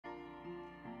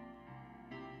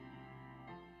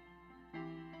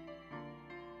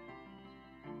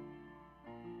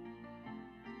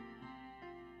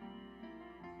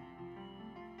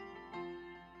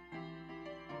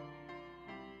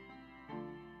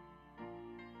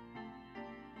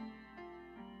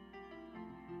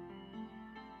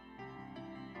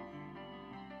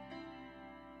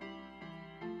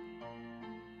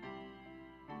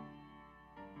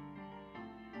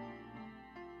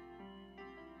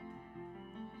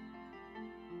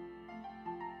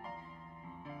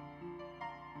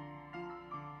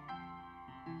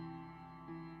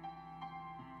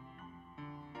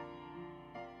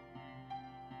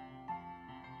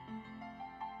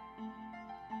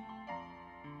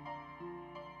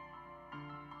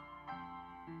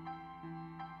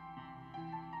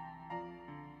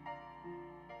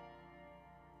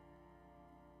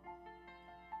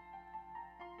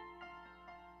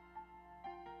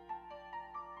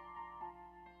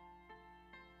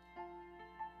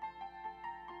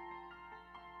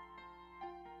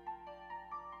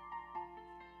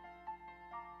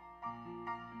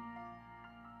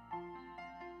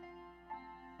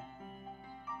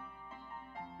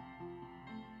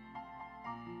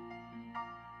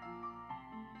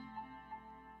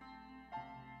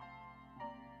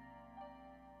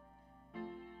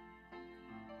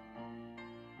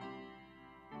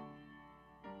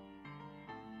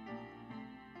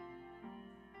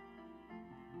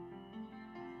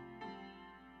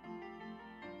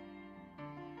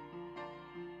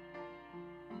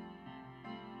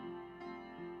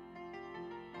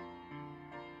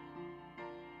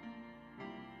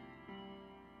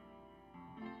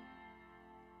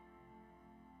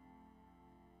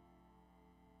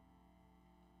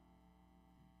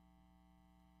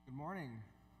morning.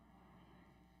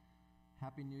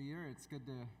 Happy New Year. It's good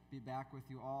to be back with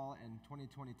you all in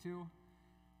 2022.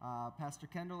 Pastor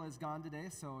Kendall is gone today,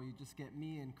 so you just get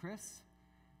me and Chris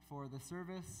for the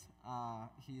service.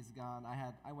 He's gone.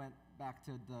 I went back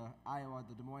to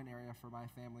the Des Moines area for my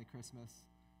family Christmas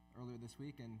earlier this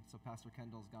week, and so Pastor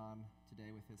Kendall's gone today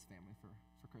with his family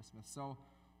for Christmas. So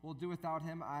we'll do without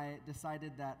him. I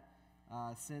decided that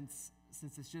since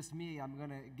it's just me, I'm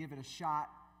going to give it a shot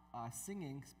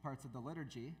singing parts of the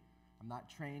liturgy. I'm not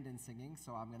trained in singing,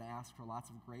 so I'm going to ask for lots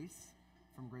of grace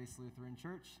from Grace Lutheran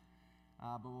Church.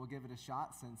 But we'll give it a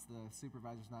shot since the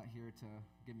supervisor's not here to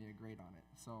give me a grade on it.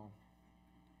 So,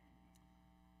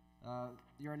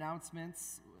 your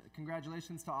announcements.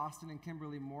 Congratulations to Austin and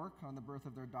Kimberly Mork on the birth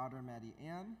of their daughter, Maddie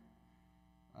Ann.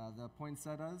 The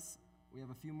poinsettias, we have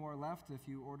a few more left. If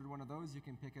you ordered one of those, you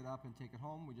can pick it up and take it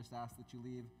home. We just ask that you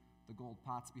leave the gold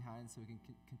pots behind so we can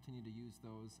continue to use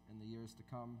those in the years to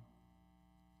come.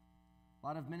 A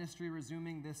lot of ministry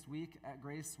resuming this week at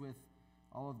Grace with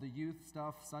all of the youth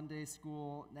stuff, Sunday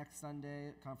school next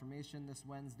Sunday, confirmation this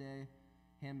Wednesday,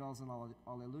 handbells and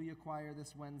Alleluia choir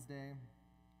this Wednesday,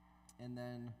 and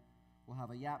then we'll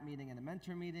have a YAP meeting and a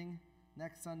mentor meeting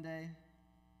next Sunday,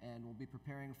 and we'll be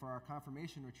preparing for our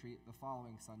confirmation retreat the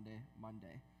following Sunday, Monday.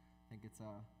 I think it's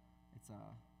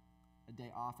a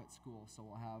day off at school, so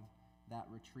we'll have that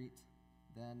retreat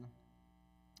then.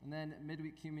 And then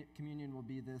midweek communion will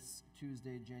be this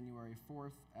Tuesday, January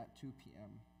 4th at 2 p.m.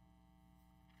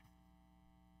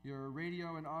 Your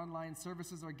radio and online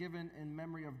services are given in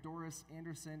memory of Doris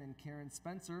Anderson and Karen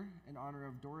Spencer in honor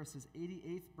of Doris's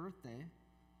 88th birthday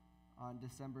on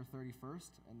December 31st,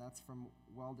 and that's from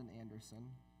Weldon Anderson.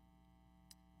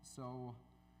 So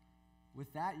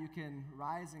with that, you can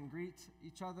rise and greet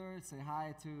each other, say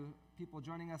hi to people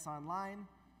joining us online,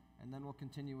 and then we'll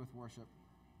continue with worship.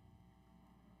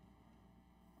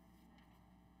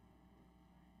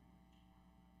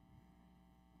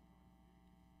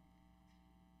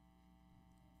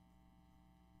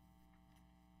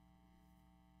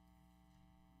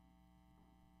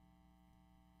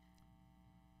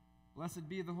 Blessed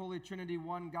be the Holy Trinity,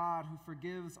 one God, who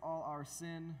forgives all our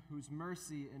sin, whose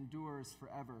mercy endures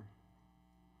forever.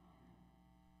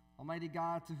 Almighty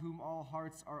God, to whom all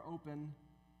hearts are open,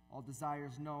 all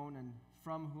desires known, and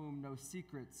from whom no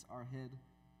secrets are hid,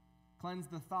 cleanse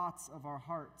the thoughts of our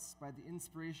hearts by the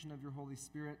inspiration of your Holy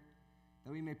Spirit,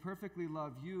 that we may perfectly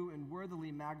love you and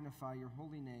worthily magnify your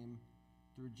holy name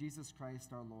through Jesus Christ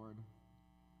our Lord.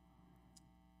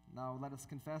 Now let us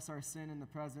confess our sin in the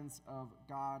presence of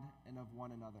God and of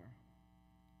one another.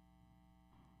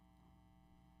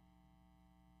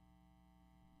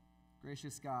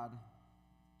 Gracious God,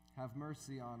 have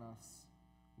mercy on us.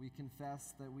 We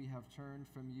confess that we have turned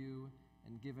from you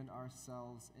and given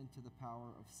ourselves into the power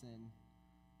of sin.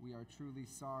 We are truly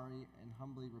sorry and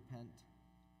humbly repent.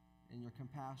 In your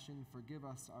compassion, forgive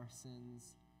us our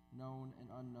sins, known and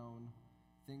unknown,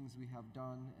 things we have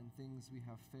done and things we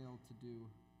have failed to do.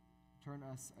 Turn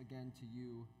us again to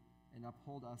you and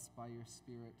uphold us by your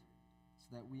Spirit,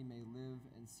 so that we may live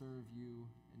and serve you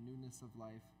in newness of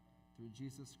life, through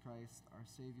Jesus Christ, our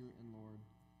Savior and Lord.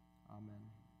 Amen.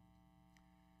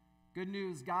 Good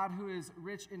news, God, who is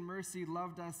rich in mercy,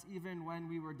 loved us even when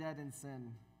we were dead in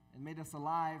sin and made us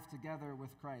alive together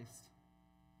with Christ.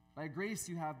 By grace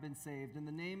you have been saved. In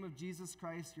the name of Jesus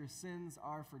Christ, your sins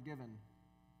are forgiven.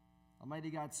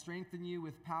 Almighty God, strengthen you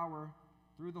with power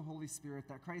through the Holy Spirit,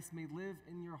 that Christ may live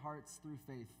in your hearts through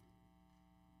faith.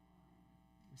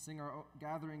 We sing our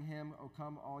gathering hymn, O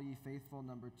Come All Ye Faithful,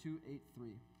 number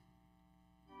 283.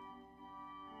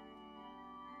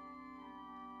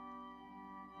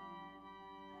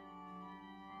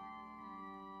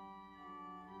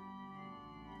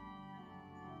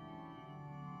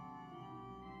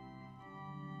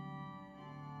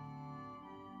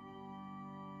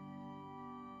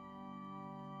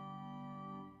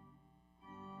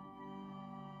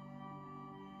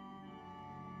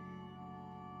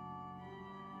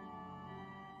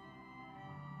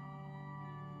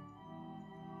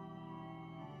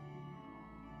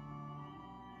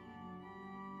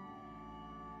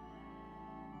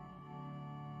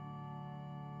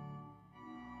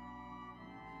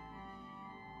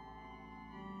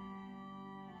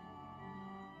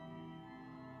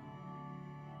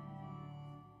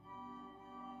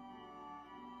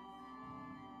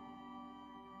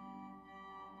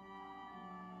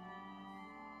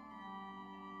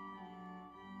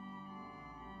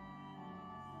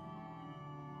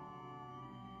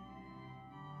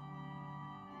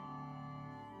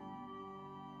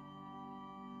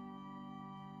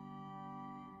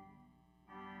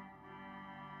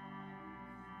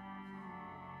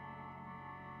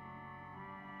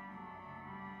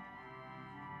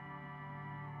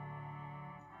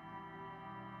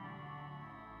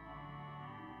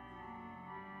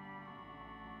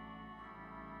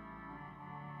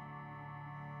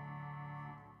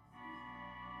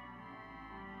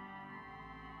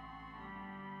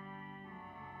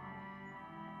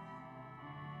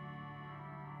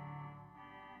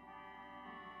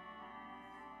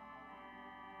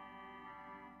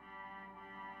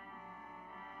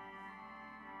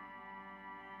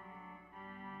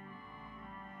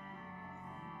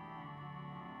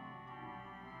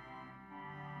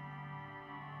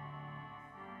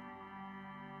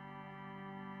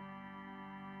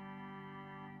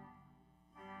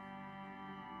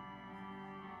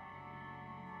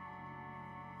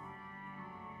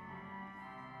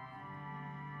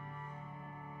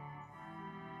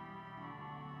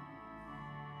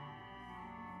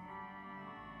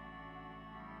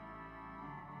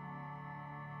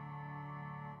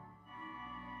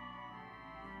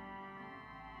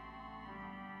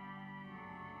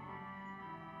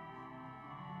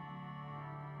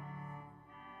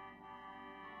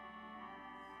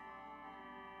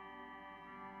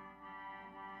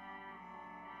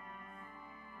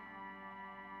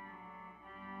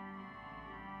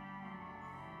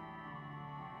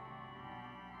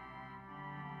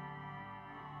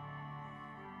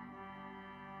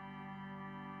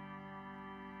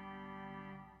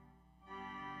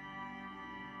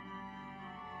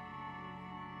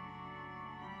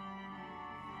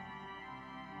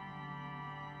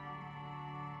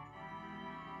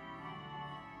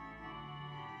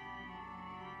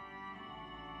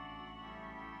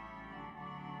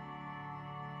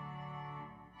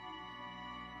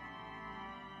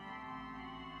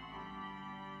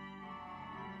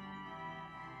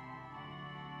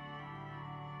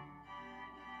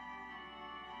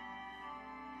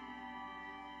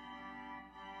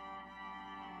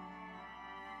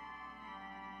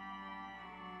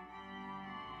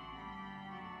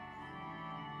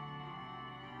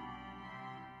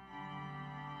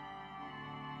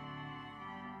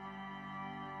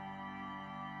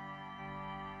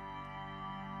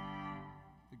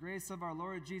 grace of our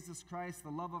Lord Jesus Christ, the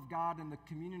love of God, and the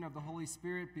communion of the Holy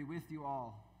Spirit be with you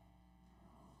all.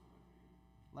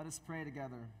 Let us pray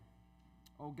together.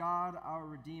 O God, our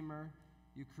Redeemer,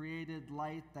 you created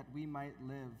light that we might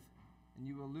live, and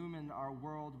you illumine our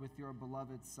world with your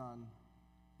beloved Son.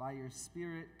 By your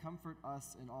Spirit, comfort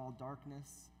us in all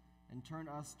darkness, and turn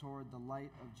us toward the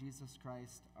light of Jesus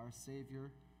Christ, our Savior,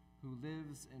 who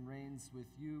lives and reigns with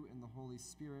you in the Holy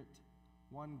Spirit,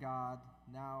 one God,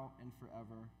 now and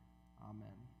forever.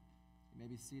 Amen. You may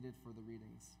be seated for the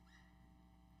readings.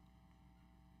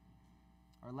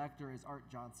 Our lector is Art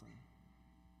Johnson.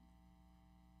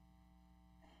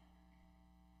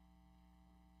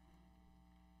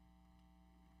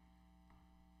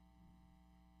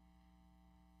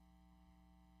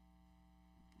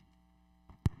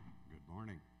 Good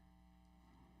morning.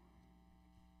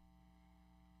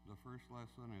 The first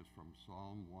lesson is from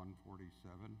Psalm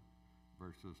 147,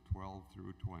 verses 12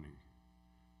 through 20.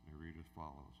 They read as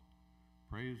follows.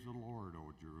 Praise the Lord,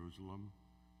 O Jerusalem.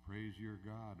 Praise your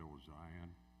God, O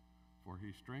Zion. For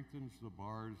he strengthens the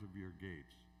bars of your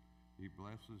gates. He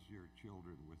blesses your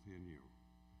children within you.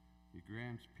 He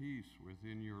grants peace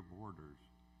within your borders.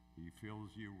 He fills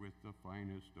you with the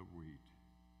finest of wheat.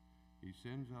 He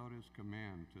sends out his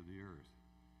command to the earth.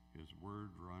 His word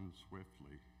runs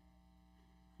swiftly.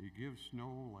 He gives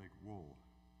snow like wool.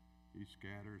 He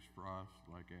scatters frost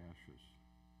like ashes.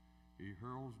 He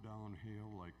hurls down hail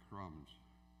like crumbs.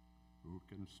 Who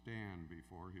can stand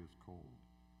before his cold?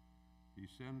 He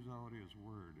sends out his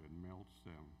word and melts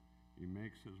them. He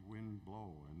makes his wind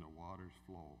blow and the waters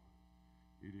flow.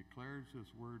 He declares his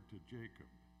word to Jacob,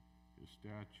 his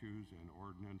statutes and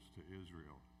ordinance to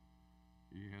Israel.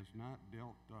 He has not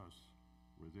dealt thus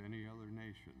with any other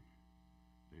nation.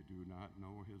 They do not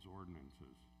know his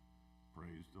ordinances.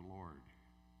 Praise the Lord.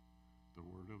 The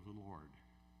word of the Lord.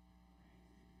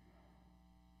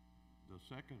 The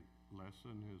second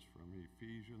lesson is from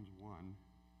Ephesians 1,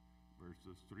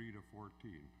 verses 3 to 14.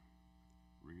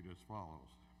 Read as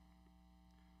follows.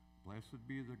 Blessed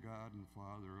be the God and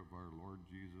Father of our Lord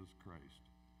Jesus Christ,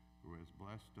 who has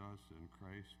blessed us in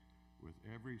Christ with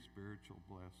every spiritual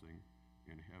blessing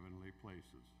in heavenly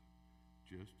places,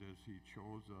 just as he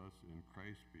chose us in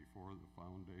Christ before the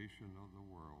foundation of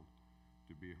the world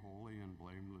to be holy and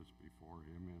blameless before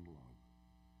him in love.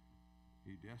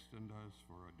 He destined us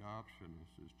for adoption as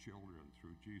his children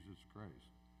through Jesus Christ,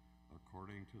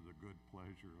 according to the good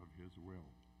pleasure of his will,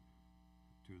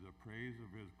 to the praise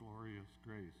of his glorious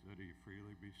grace that he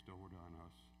freely bestowed on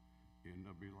us in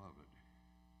the Beloved.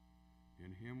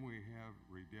 In him we have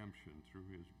redemption through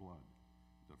his blood,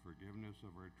 the forgiveness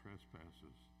of our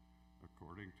trespasses,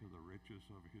 according to the riches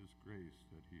of his grace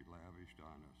that he lavished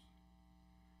on us.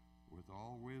 With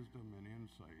all wisdom and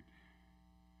insight,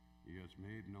 he has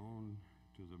made known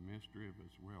to the mystery of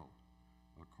his will,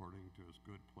 according to his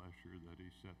good pleasure that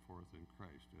he set forth in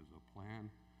Christ as a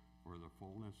plan for the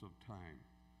fullness of time,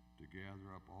 to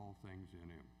gather up all things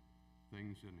in him,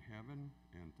 things in heaven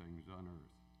and things on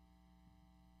earth.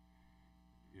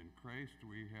 In Christ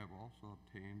we have also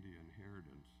obtained the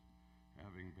inheritance,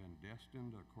 having been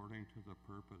destined according to the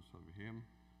purpose of him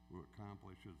who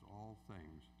accomplishes all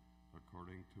things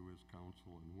according to his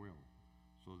counsel and will,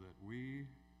 so that we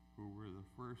who were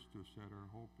the first to set our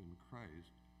hope in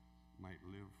Christ might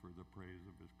live for the praise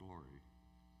of his glory.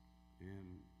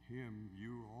 In him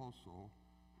you also,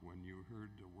 when you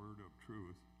heard the word of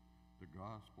truth, the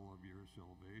gospel of your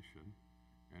salvation,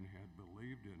 and had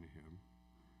believed in him,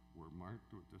 were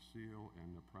marked with the seal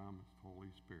and the promised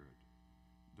Holy Spirit.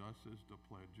 Thus is the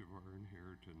pledge of our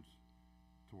inheritance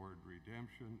toward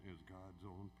redemption as God's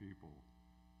own people,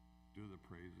 to the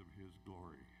praise of his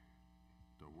glory.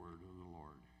 The word of the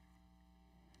Lord.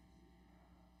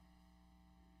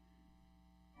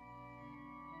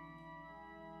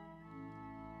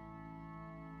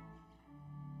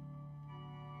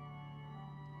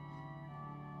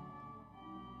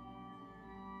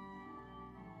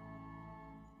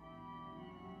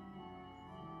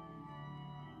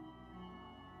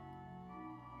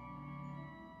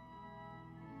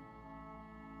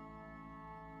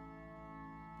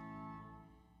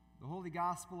 The Holy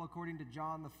Gospel according to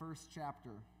John, the first chapter.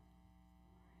 In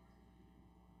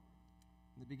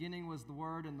the beginning was the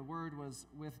Word, and the Word was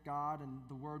with God, and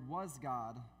the Word was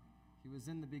God. He was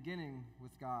in the beginning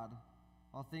with God.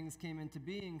 All things came into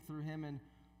being through him, and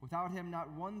without him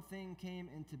not one thing came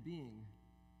into being.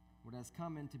 What has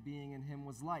come into being in him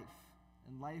was life,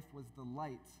 and life was the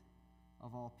light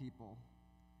of all people.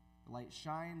 The light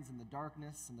shines in the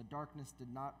darkness, and the darkness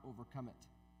did not overcome it.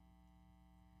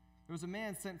 There was a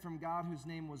man sent from God whose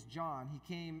name was John.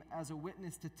 He came as a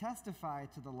witness to testify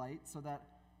to the light, so that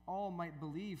all might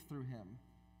believe through him.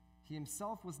 He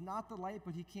himself was not the light,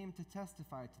 but he came to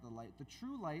testify to the light. The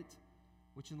true light,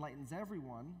 which enlightens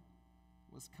everyone,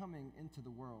 was coming into the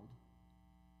world.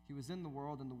 He was in the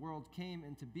world, and the world came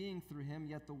into being through him,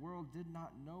 yet the world did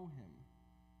not know him.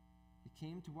 He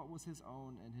came to what was his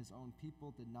own, and his own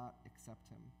people did not accept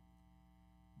him.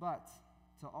 But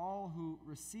to all who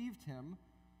received him,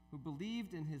 who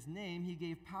believed in his name, he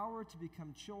gave power to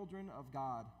become children of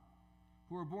God,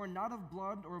 who were born not of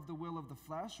blood or of the will of the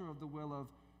flesh or of the will of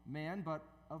man, but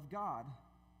of God.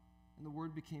 And the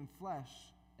Word became flesh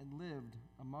and lived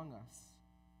among us.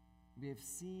 We have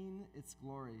seen its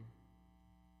glory,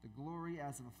 the glory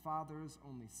as of a Father's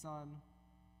only Son,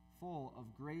 full of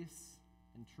grace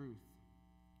and truth.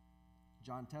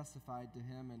 John testified to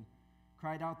him and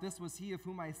cried out, "This was he of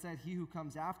whom I said, 'He who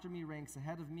comes after me ranks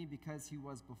ahead of me, because he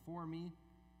was before me.'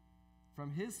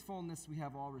 From his fullness we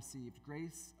have all received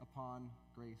grace upon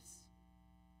grace.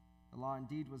 The law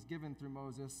indeed was given through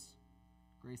Moses.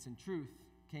 Grace and truth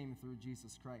came through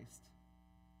Jesus Christ.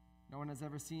 No one has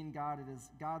ever seen God. It is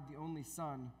God, the only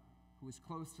Son, who is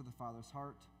close to the Father's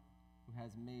heart, who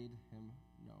has made him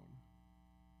known."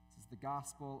 This is the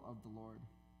gospel of the Lord.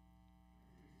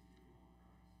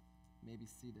 You may be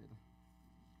seated.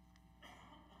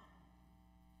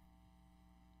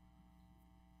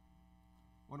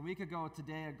 One week ago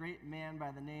today, a great man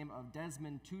by the name of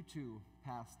Desmond Tutu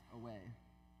passed away.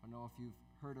 I don't know if you've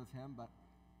heard of him, but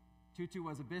Tutu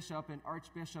was a bishop and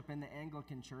archbishop in the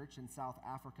Anglican Church in South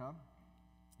Africa.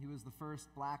 He was the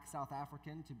first black South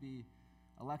African to be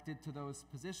elected to those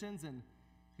positions, and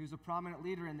he was a prominent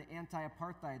leader in the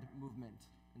anti-apartheid movement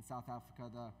in South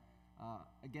Africa,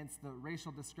 against the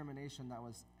racial discrimination that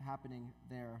was happening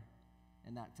there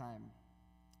in that time,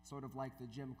 sort of like the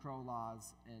Jim Crow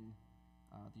laws in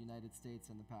the United States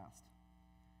in the past.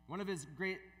 One of his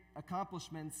great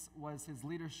accomplishments was his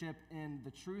leadership in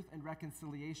the Truth and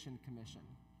Reconciliation Commission.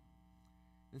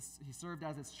 He served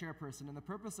as its chairperson, and the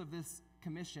purpose of this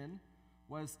commission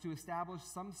was to establish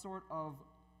some sort of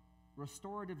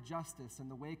restorative justice in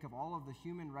the wake of all of the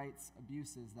human rights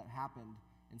abuses that happened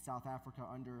in South Africa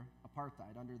under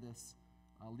apartheid, under this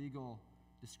legal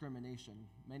discrimination.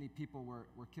 Many people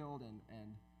were killed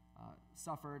and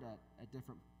suffered at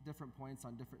different points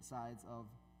on different sides of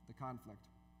the conflict.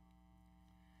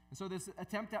 And so this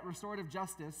attempt at restorative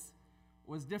justice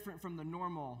was different from the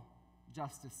normal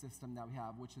justice system that we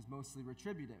have, which is mostly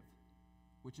retributive,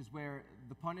 which is where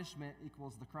the punishment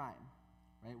equals the crime,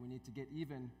 right? We need to get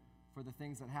even for the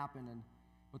things that happen.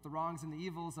 But the wrongs and the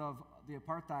evils of the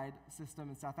apartheid system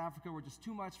in South Africa were just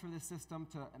too much for this system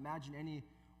to imagine any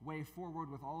way forward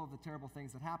with all of the terrible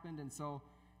things that happened, and so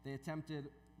they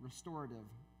attempted restorative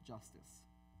justice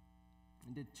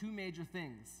and did two major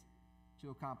things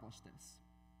to accomplish this.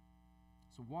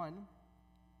 So one,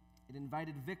 it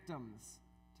invited victims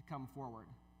to come forward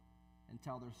and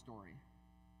tell their story.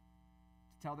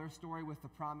 To tell their story with the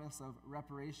promise of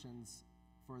reparations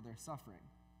for their suffering.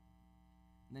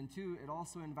 And then two, it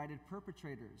also invited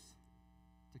perpetrators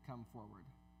to come forward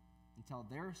and tell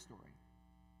their story.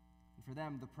 And for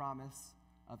them, the promise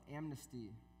of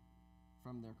amnesty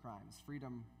from their crimes,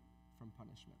 freedom from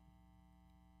punishment.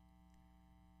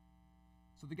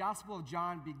 So the Gospel of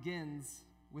John begins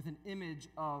with an image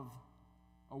of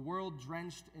a world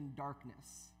drenched in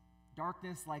darkness.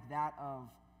 Darkness like that of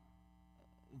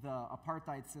the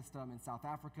apartheid system in South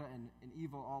Africa and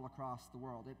evil all across the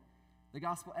world. The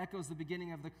Gospel echoes the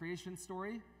beginning of the creation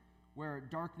story, where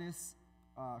darkness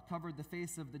covered the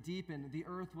face of the deep and the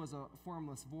earth was a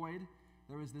formless void.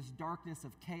 There was this darkness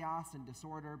of chaos and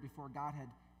disorder before God had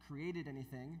created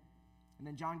anything. And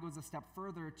then John goes a step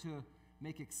further to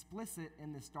make explicit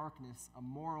in this darkness a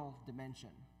moral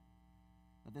dimension.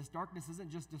 That this darkness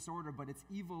isn't just disorder, but it's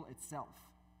evil itself.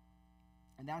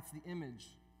 And that's the image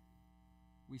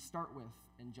we start with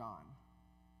in John.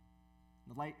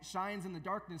 The light shines in the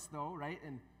darkness, though, right?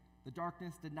 And the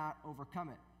darkness did not overcome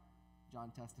it,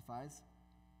 John testifies.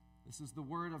 This is the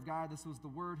Word of God. This was the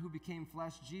Word who became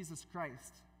flesh, Jesus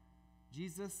Christ.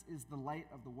 Jesus is the light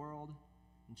of the world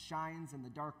and shines in the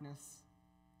darkness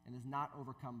and is not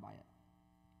overcome by it.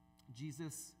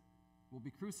 Jesus will be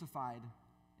crucified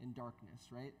in darkness,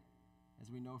 right?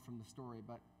 As we know from the story,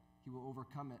 but he will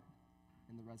overcome it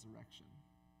in the resurrection.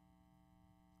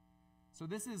 So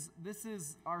this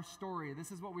is our story.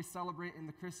 This is what we celebrate in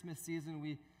the Christmas season.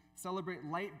 We celebrate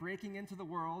light breaking into the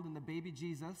world in the baby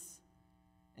Jesus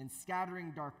and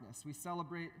scattering darkness. We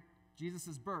celebrate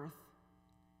Jesus' birth,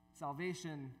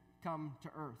 salvation come to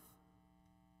earth.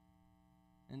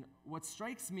 And what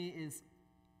strikes me is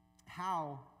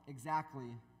how exactly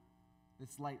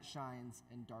this light shines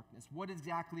in darkness. What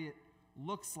exactly it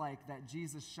looks like that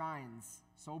Jesus shines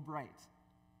so bright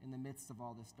in the midst of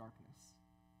all this darkness.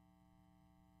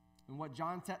 And what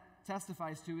John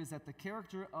testifies to is that the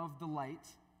character of the light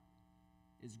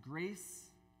is grace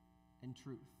and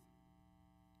truth.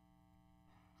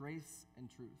 Grace and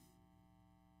truth.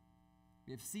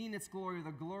 We have seen its glory,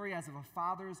 the glory as of a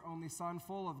Father's only Son,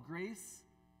 full of grace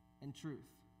and truth.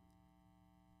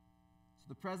 So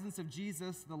the presence of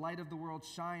Jesus, the light of the world,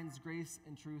 shines grace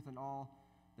and truth in all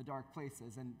the dark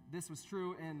places. And this was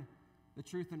true in the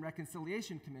Truth and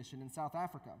Reconciliation Commission in South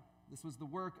Africa. This was the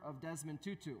work of Desmond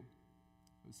Tutu.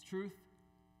 It was truth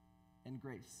and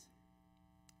grace.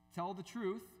 Tell the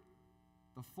truth,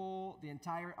 the full, the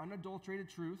entire, unadulterated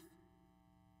truth,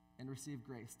 and receive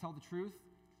grace. Tell the truth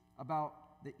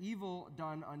about the evil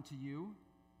done unto you,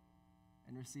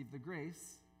 and receive the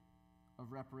grace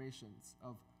of reparations,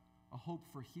 of a hope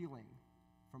for healing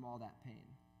from all that pain.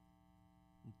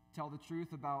 And tell the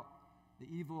truth about the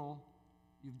evil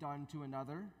you've done to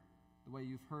another, the way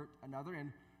you've hurt another,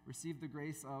 and receive the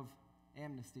grace of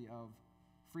amnesty, of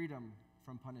freedom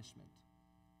from punishment.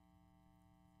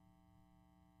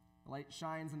 The light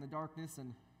shines in the darkness,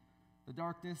 and the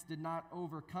darkness did not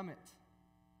overcome it.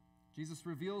 Jesus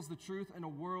reveals the truth in a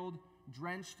world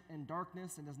drenched in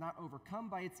darkness and is not overcome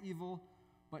by its evil,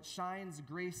 but shines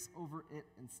grace over it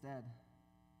instead.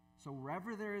 So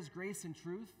wherever there is grace and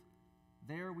truth,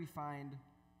 there we find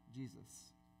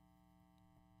Jesus.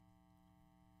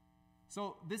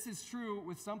 So this is true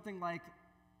with something like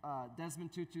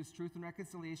Desmond Tutu's Truth and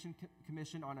Reconciliation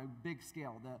Commission on a big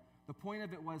scale. The point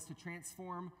of it was to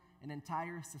transform an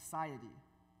entire society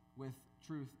with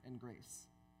truth and grace.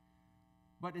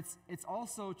 But it's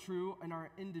also true in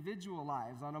our individual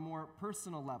lives on a more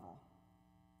personal level.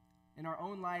 In our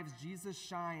own lives, Jesus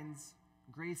shines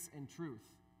grace and truth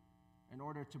in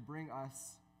order to bring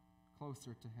us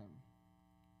closer to him.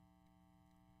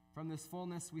 From this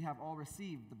fullness we have all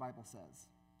received, the Bible says.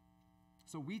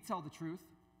 So we tell the truth,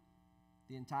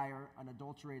 the entire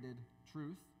unadulterated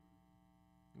truth,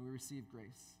 and we receive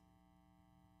grace.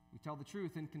 We tell the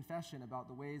truth in confession about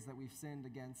the ways that we've sinned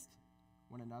against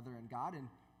one another and God, and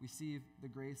receive the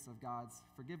grace of God's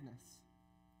forgiveness.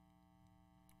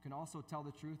 We can also tell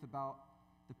the truth about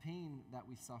the pain that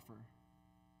we suffer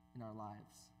in our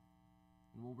lives.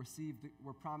 And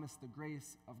we're promised the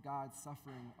grace of God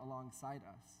suffering alongside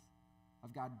us,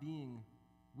 of God being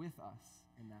with us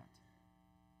in that.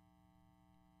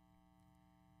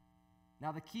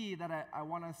 Now, the key that I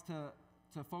want us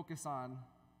to focus on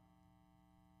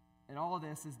in all of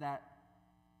this is that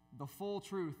the full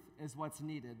truth is what's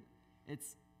needed.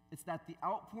 It's that the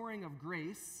outpouring of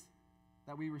grace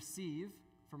that we receive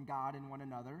from God and one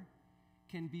another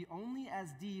can be only as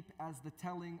deep as the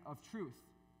telling of truth.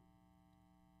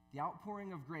 The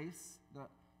outpouring of grace, the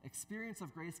experience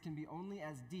of grace, can be only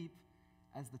as deep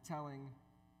as the telling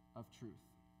of truth.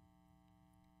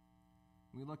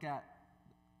 When we look at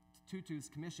Tutu's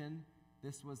commission,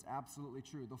 this was absolutely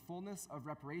true. The fullness of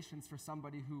reparations for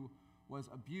somebody who was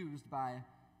abused by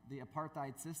the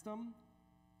apartheid system,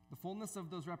 the fullness of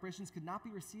those reparations could not be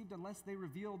received unless they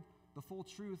revealed the full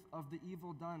truth of the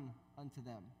evil done unto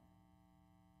them.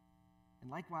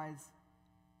 And likewise,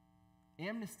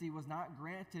 amnesty was not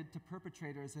granted to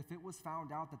perpetrators if it was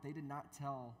found out that they did not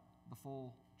tell the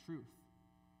full truth.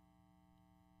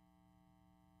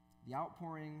 The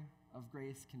outpouring of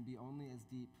grace can be only as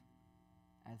deep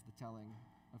as the telling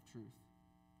of truth.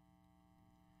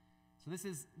 So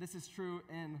this is true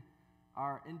in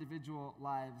our individual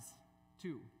lives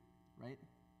too, right?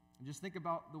 And just think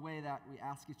about the way that we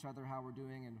ask each other how we're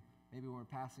doing, and maybe when we're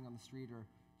passing on the street or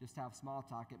just have small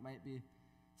talk. It might be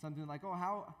something like, oh,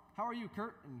 how are you,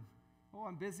 Kurt? And, oh,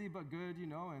 I'm busy but good, you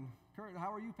know. And, Kurt,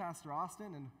 how are you, Pastor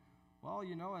Austin? And, well,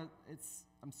 you know,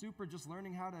 I'm super just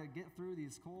learning how to get through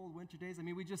these cold winter days. I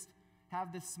mean, we just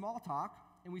have this small talk,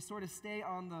 and we sort of stay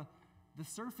on the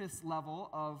surface level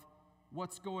of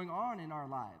what's going on in our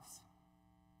lives.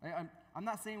 I'm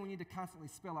not saying we need to constantly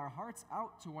spill our hearts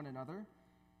out to one another,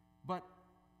 but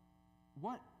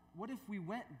what if we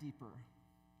went deeper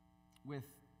with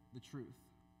the truth?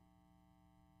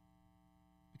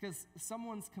 Because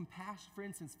someone's compassion, for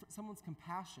instance, someone's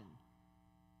compassion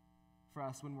for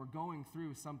us when we're going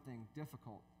through something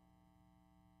difficult,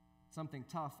 something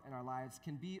tough in our lives,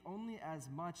 can be only as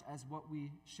much as what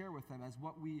we share with them, as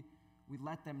what we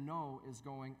let them know is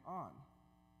going on.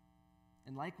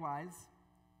 And likewise,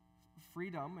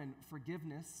 freedom and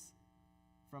forgiveness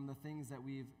from the things that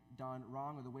we've done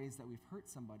wrong or the ways that we've hurt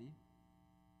somebody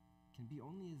can be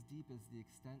only as deep as the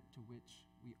extent to which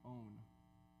we own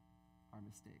our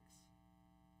mistakes.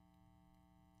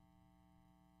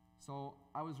 So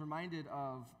I was reminded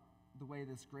of the way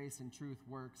this grace and truth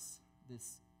works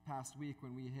this past week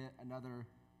when we hit another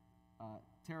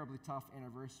terribly tough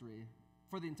anniversary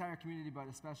for the entire community, but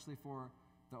especially for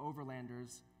the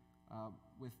Overlanders,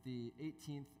 with the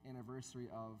 18th anniversary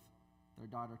of their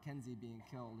daughter Kenzie being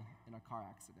killed in a car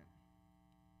accident.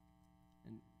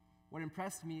 And what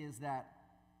impressed me is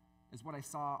what I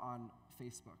saw on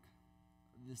Facebook,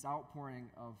 this outpouring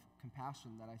of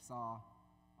compassion that I saw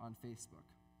on Facebook.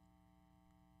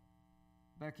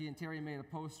 Becky and Terry made a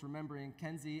post remembering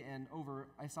Kenzie, and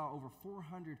I saw over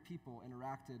 400 people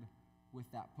interacted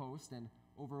with that post, and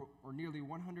nearly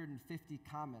 150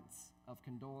 comments of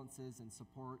condolences and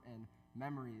support and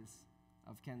memories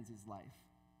of Kenzie's life.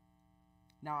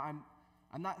 Now,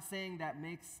 I'm not saying that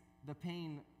makes the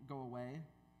pain go away,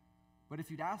 but if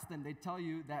you'd ask them, they'd tell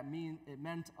you that it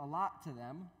meant a lot to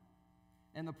them.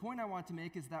 And the point I want to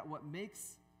make is that what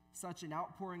makes such an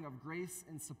outpouring of grace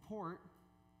and support,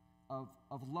 of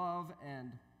love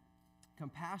and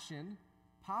compassion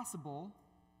possible,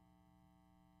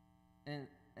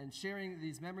 and sharing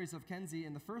these memories of Kenzie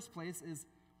in the first place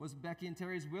was Becky and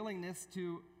Terry's willingness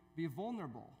to be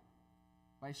vulnerable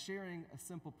by sharing a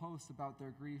simple post about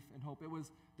their grief and hope. It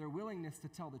was their willingness to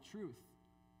tell the truth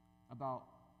about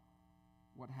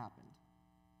what happened.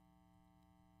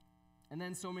 And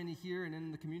then so many here and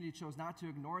in the community chose not to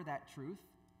ignore that truth,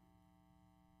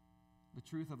 the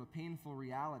truth of a painful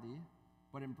reality,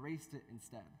 but embraced it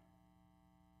instead.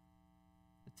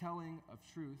 The telling of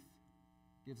truth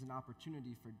gives an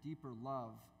opportunity for deeper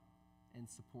love and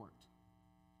support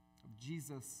of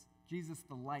Jesus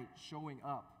the light showing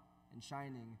up and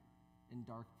shining in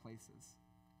dark places.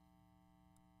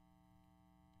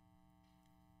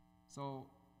 So,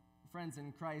 friends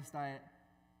in Christ, I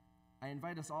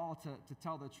invite us all to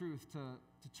tell the truth,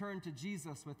 to turn to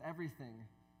Jesus with everything,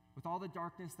 with all the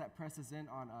darkness that presses in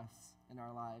on us in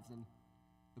our lives. And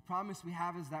the promise we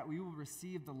have is that we will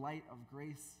receive the light of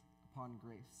grace upon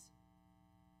grace.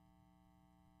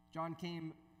 John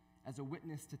came as a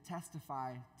witness to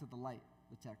testify to the light,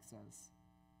 the text says,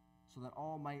 so that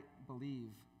all might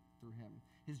believe through him.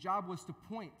 His job was to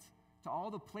point to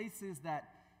all the places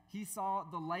that he saw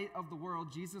the light of the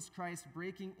world, Jesus Christ,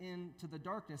 breaking into the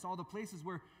darkness, all the places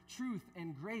where truth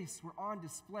and grace were on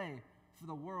display for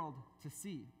the world to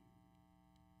see.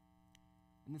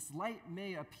 And this light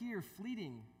may appear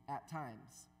fleeting at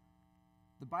times.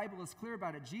 The Bible is clear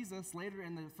about it. Jesus, later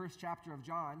in the first chapter of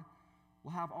John,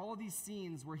 will have all of these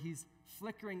scenes where he's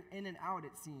flickering in and out,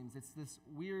 it seems. It's this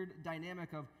weird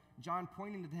dynamic of John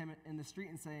pointing to him in the street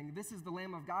and saying, "This is the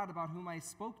Lamb of God about whom I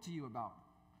spoke to you about."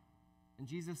 And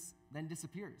Jesus then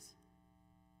disappears.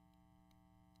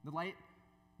 The light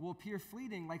will appear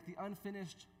fleeting like the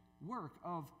unfinished work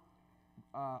of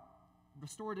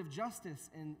restorative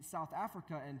justice in South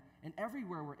Africa and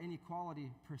everywhere where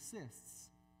inequality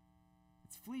persists.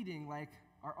 It's fleeting like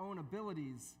our own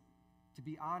abilities to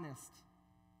be honest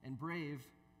and brave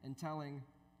in telling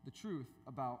the truth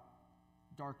about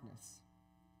darkness.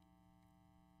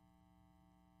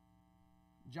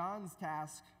 John's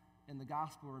task in the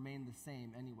gospel remained the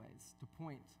same anyways, to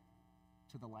point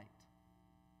to the light.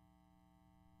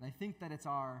 And I think that it's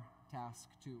our task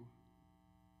too.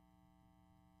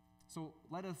 So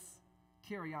let us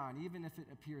carry on, even if it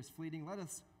appears fleeting. Let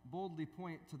us boldly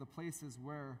point to the places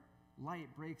where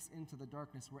light breaks into the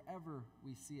darkness, wherever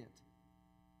we see it,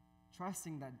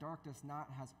 trusting that darkness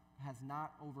has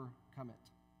not overcome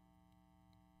it.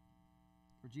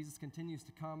 For Jesus continues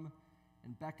to come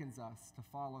and beckons us to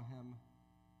follow him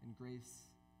in grace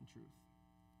and truth.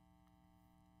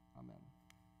 Amen.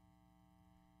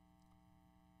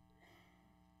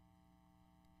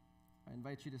 I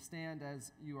invite you to stand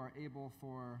as you are able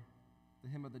for the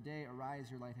hymn of the day,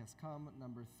 Arise, Your Light Has Come,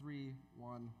 number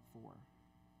 314.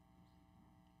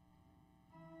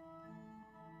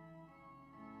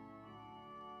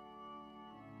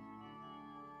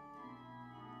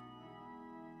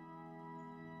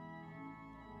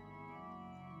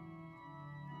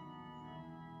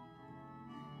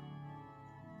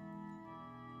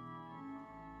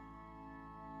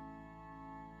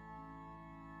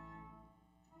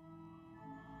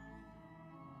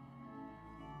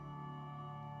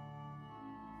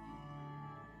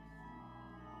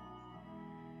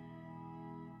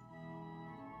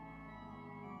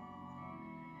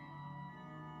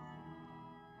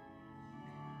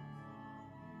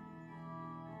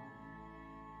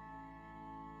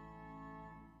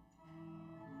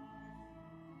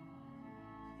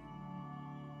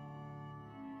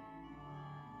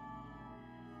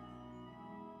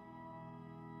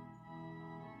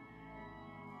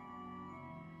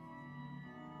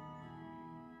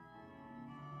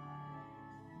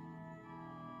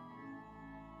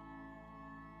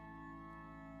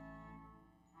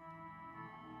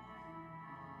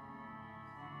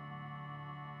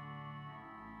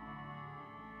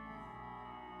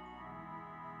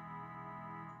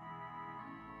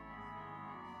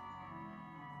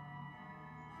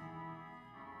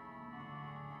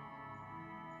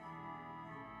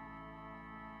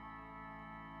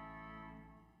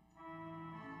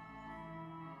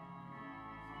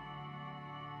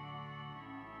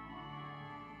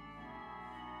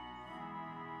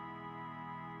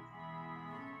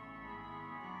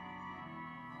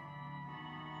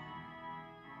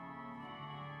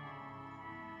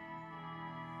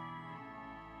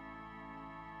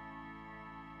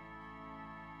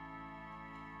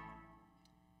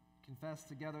 confess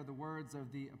together the words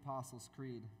of the Apostles'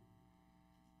 Creed.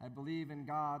 I believe in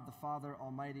God, the Father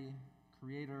Almighty,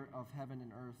 creator of heaven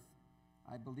and earth.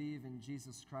 I believe in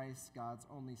Jesus Christ, God's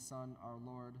only Son, our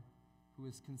Lord, who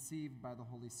was conceived by the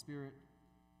Holy Spirit,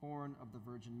 born of the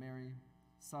Virgin Mary,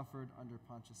 suffered under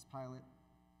Pontius Pilate,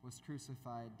 was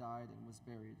crucified, died, and was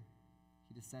buried.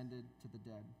 He descended to the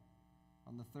dead.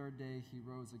 On the third day he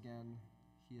rose again.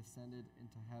 He ascended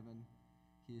into heaven.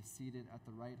 He is seated at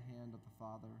the right hand of the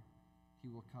Father. He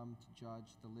will come to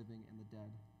judge the living and the dead.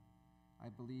 I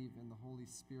believe in the Holy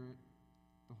Spirit,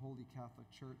 the Holy Catholic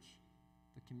Church,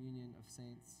 the communion of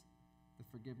saints, the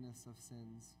forgiveness of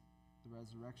sins, the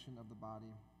resurrection of the body,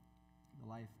 and the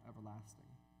life everlasting.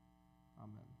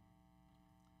 Amen.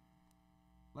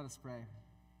 Let us pray.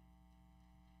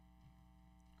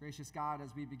 Gracious God,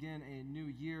 as we begin a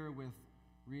new year with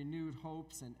renewed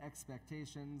hopes and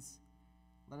expectations,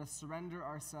 let us surrender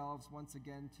ourselves once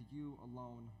again to you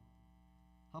alone.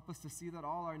 Help us to see that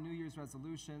all our New Year's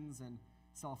resolutions and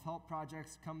self-help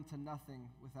projects come to nothing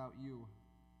without you.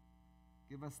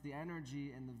 Give us the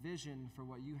energy and the vision for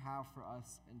what you have for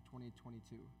us in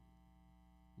 2022.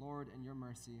 Lord, in your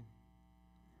mercy.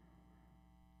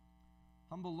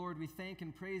 Humble Lord, we thank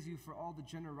and praise you for all the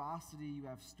generosity you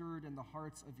have stirred in the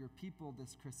hearts of your people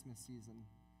this Christmas season.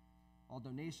 All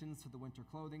donations to the winter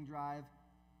clothing drive,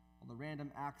 all the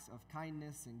random acts of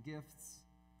kindness and gifts,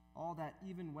 all that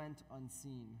even went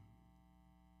unseen.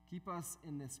 Keep us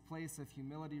in this place of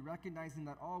humility, recognizing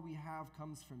that all we have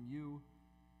comes from you,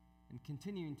 and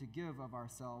continuing to give of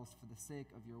ourselves for the sake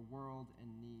of your world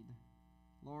in need.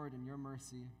 Lord, in your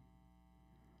mercy.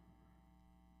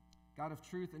 God of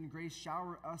truth and grace,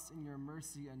 shower us in your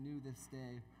mercy anew this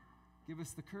day. Give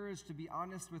us the courage to be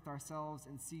honest with ourselves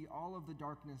and see all of the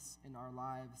darkness in our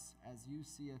lives as you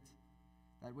see it,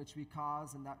 that which we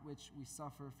cause and that which we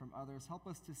suffer from others. Help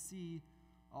us to see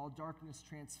all darkness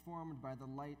transformed by the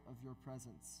light of your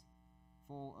presence,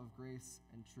 full of grace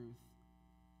and truth.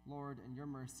 Lord, in your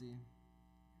mercy.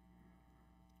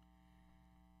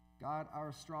 God,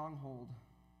 our stronghold,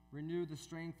 renew the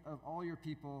strength of all your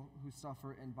people who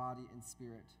suffer in body and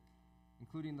spirit,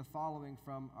 including the following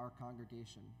from our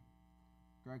congregation: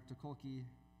 Greg Tukulke,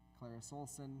 Clara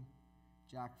Solson,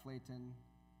 Jack Flayton,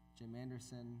 Jim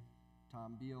Anderson,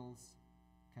 Tom Beals,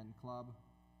 Ken Clubb,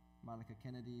 Monica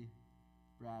Kennedy,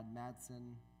 Brad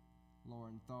Madsen,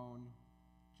 Lauren Thone,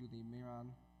 Julie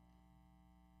Miron,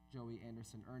 Joey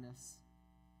Anderson Ernest,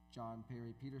 John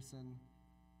Perry Peterson,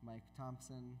 Mike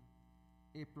Thompson,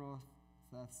 April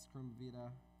Thess Krumvita,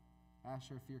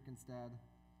 Asher Firkenstad,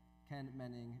 Ken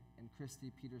Menning, and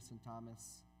Christy Peterson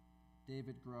Thomas,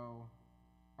 David Groh,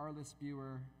 Arliss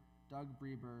Buer, Doug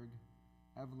Breberg,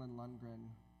 Evelyn Lundgren,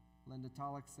 Linda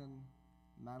Tollickson,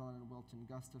 Madeline Wilton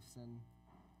Gustafson,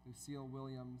 Lucille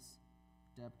Williams,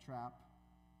 Deb Trapp,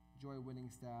 Joy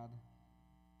Winningstad,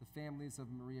 the families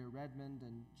of Maria Redmond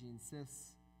and Jean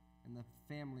Siss, and the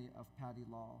family of Patty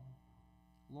Law.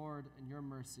 Lord, in your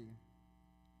mercy,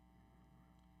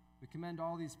 we commend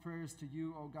all these prayers to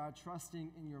you, O God,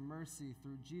 trusting in your mercy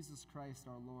through Jesus Christ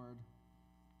our Lord.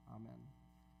 Amen.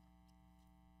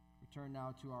 We turn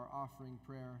now to our offering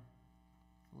prayer,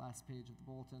 the last page of the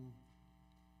bulletin.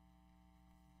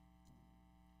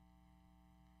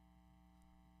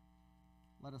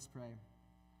 Let us pray.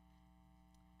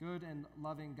 Good and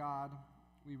loving God,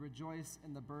 we rejoice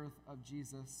in the birth of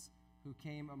Jesus, who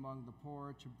came among the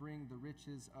poor to bring the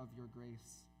riches of your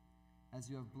grace. As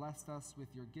you have blessed us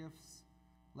with your gifts,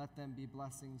 let them be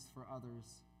blessings for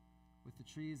others. With the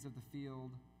trees of the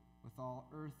field, with all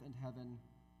earth and heaven,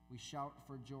 we shout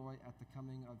for joy at the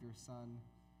coming of your Son,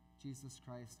 Jesus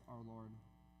Christ our Lord.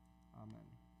 Amen.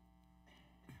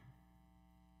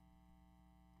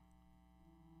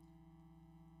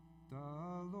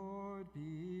 The Lord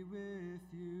be with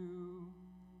you.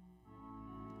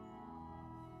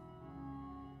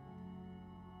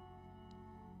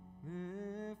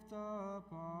 Lift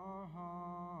up our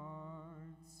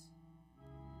hearts.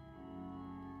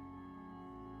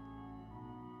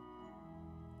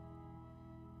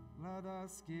 Let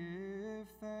us give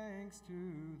thanks to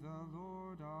the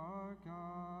Lord our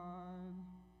God.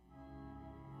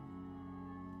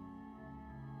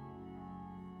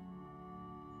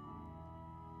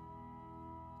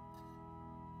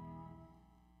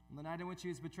 On the night in which he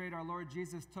was betrayed, our Lord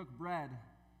Jesus took bread,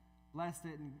 blessed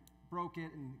it, and broke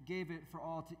it, and gave it for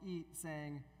all to eat,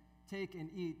 saying, "Take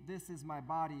and eat, this is my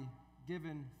body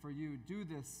given for you. Do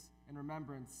this in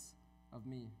remembrance of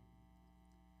me."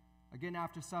 Again,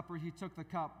 after supper, he took the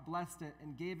cup, blessed it,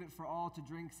 and gave it for all to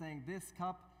drink, saying, "This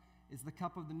cup is the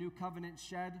cup of the new covenant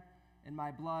shed in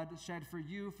my blood, shed for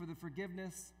you for the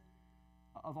forgiveness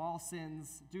of all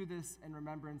sins, do this in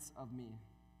remembrance of me.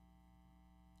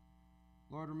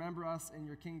 Lord, remember us in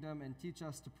your kingdom and teach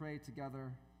us to pray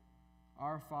together.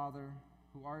 Our Father,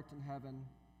 who art in heaven,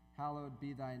 hallowed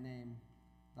be thy name.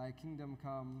 Thy kingdom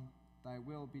come, thy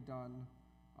will be done,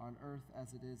 on earth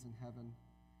as it is in heaven.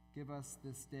 Give us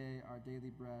this day our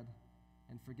daily bread,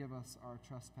 and forgive us our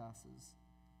trespasses,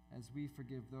 as we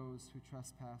forgive those who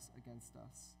trespass against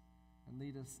us. And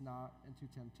lead us not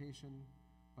into temptation,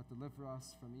 but deliver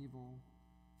us from evil.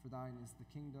 For thine is the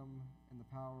kingdom, and the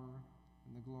power,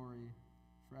 and the glory,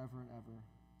 forever and ever.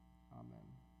 Amen.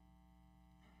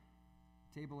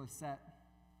 The table is set.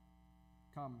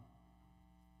 Come.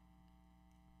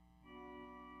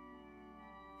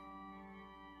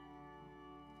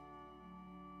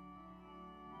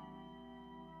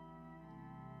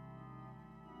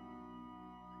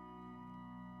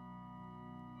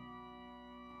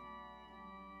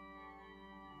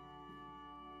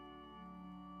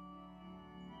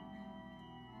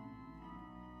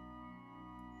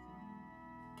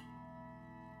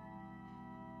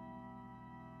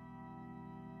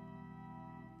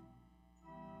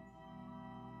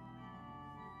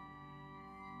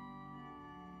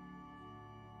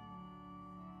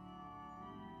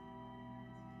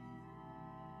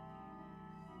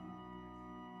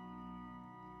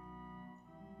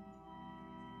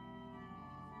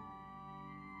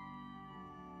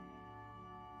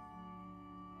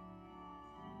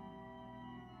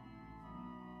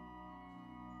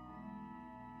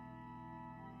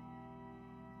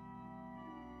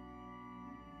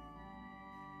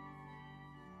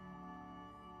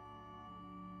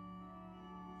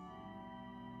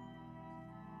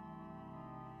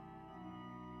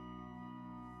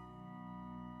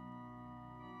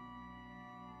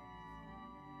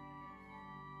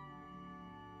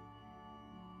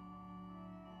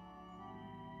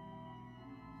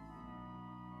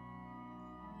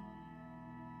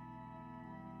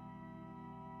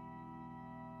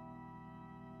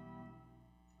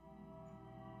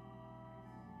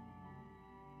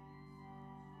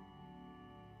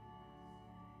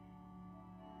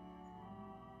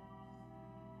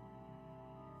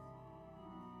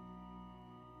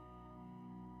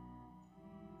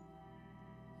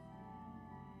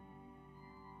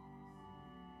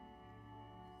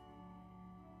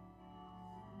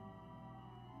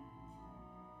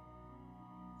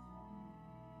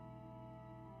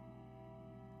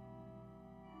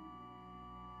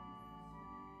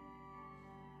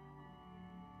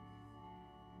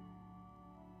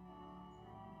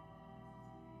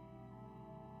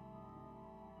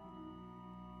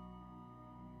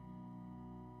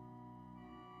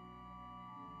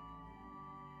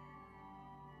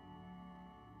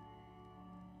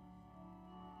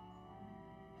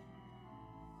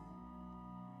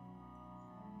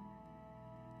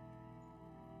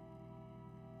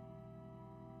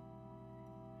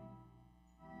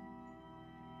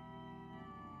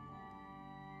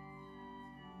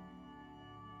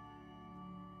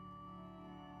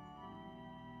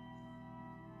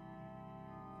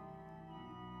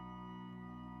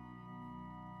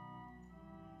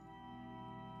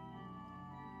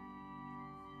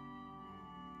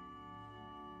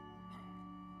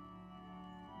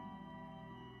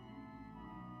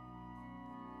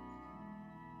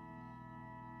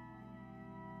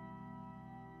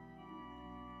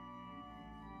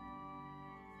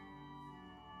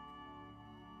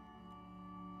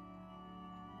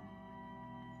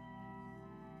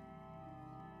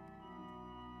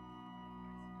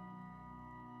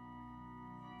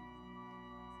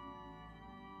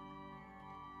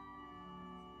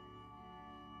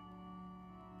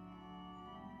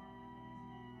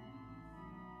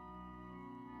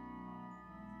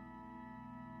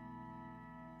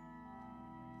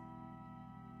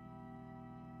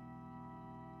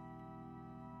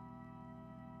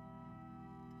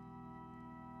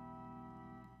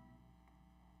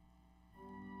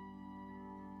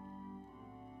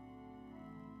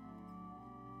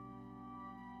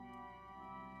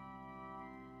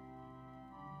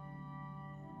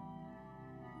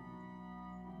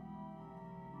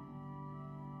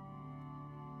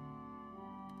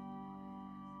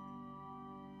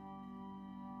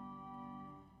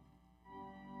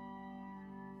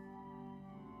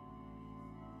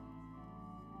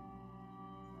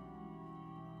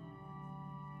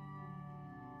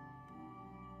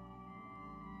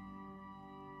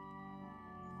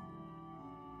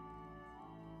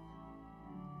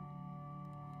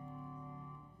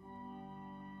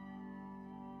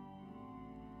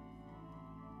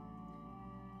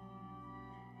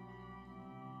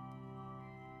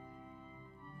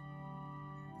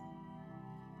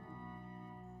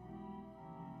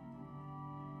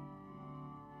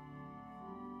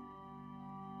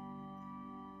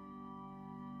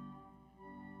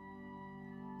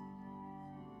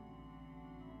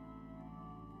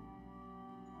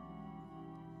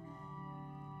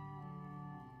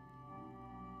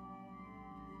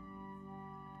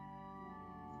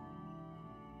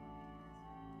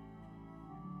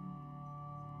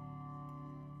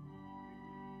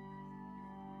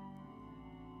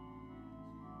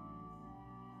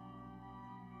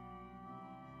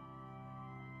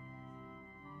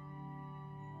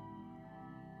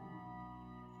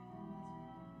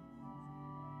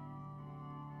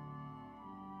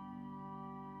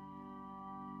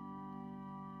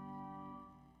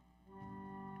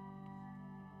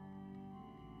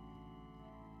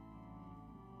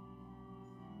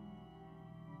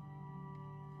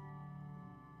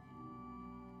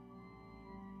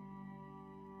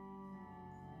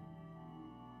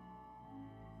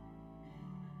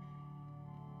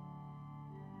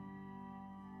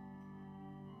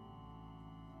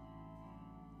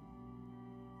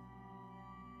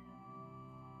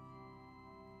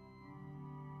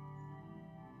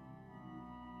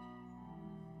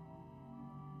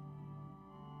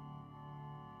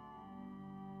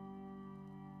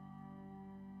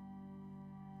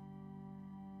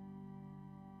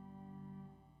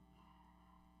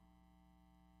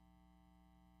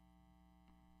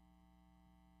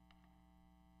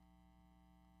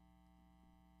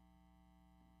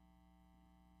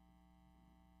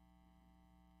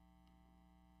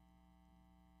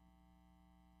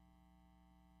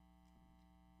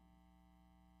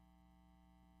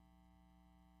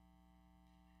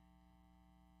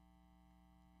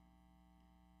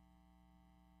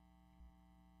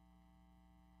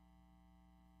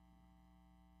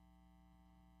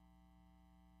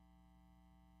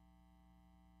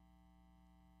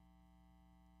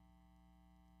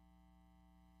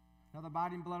 Now the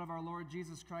body and blood of our Lord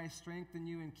Jesus Christ strengthen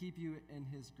you and keep you in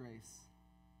his grace.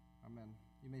 Amen.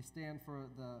 You may stand for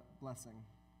the blessing.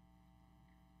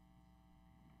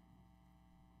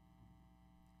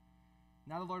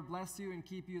 Now the Lord bless you and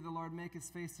keep you. The Lord make his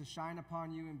face to shine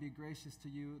upon you and be gracious to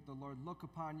you. The Lord look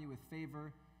upon you with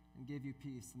favor and give you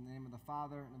peace. In the name of the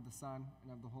Father, and of the Son,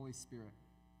 and of the Holy Spirit.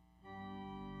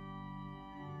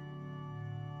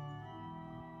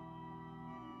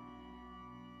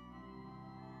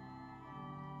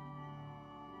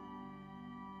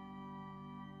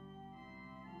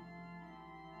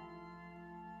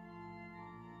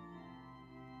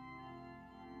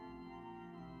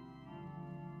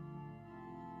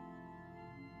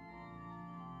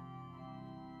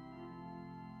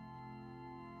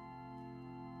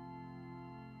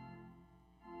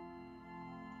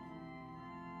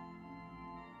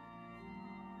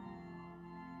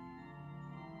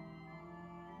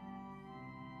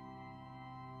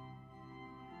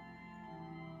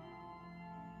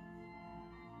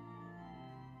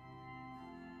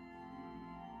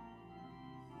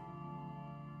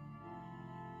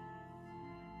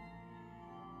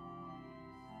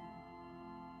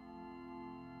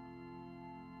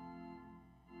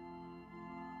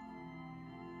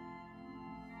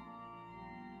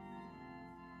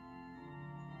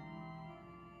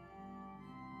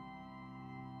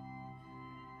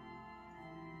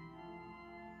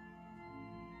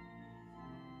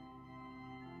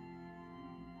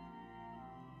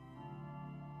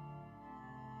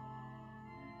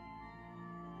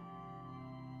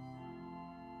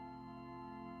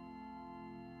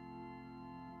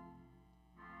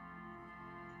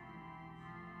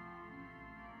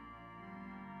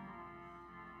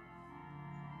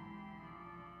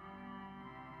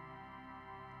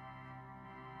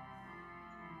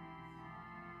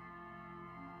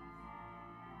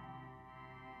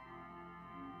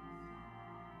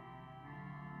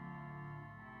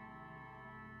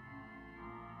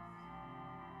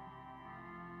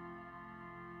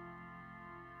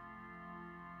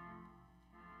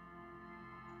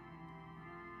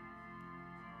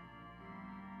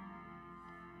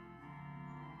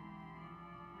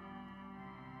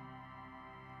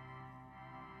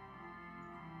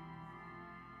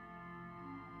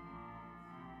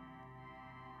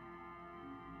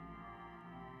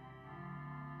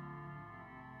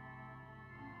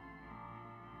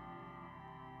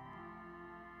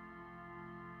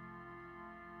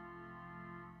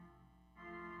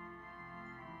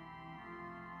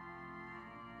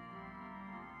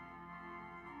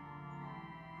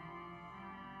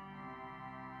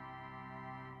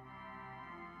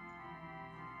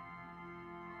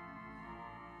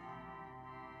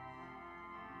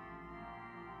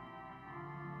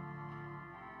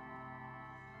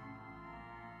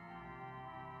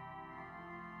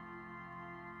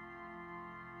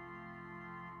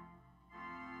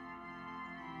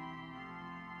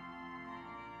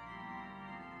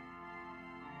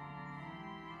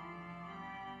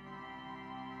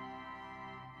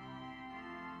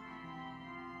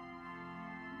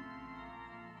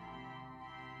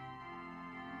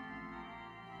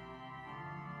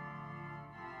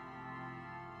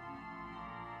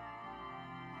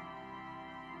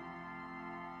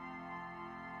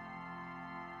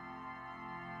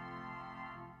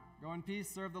 Go in peace,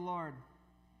 serve the Lord.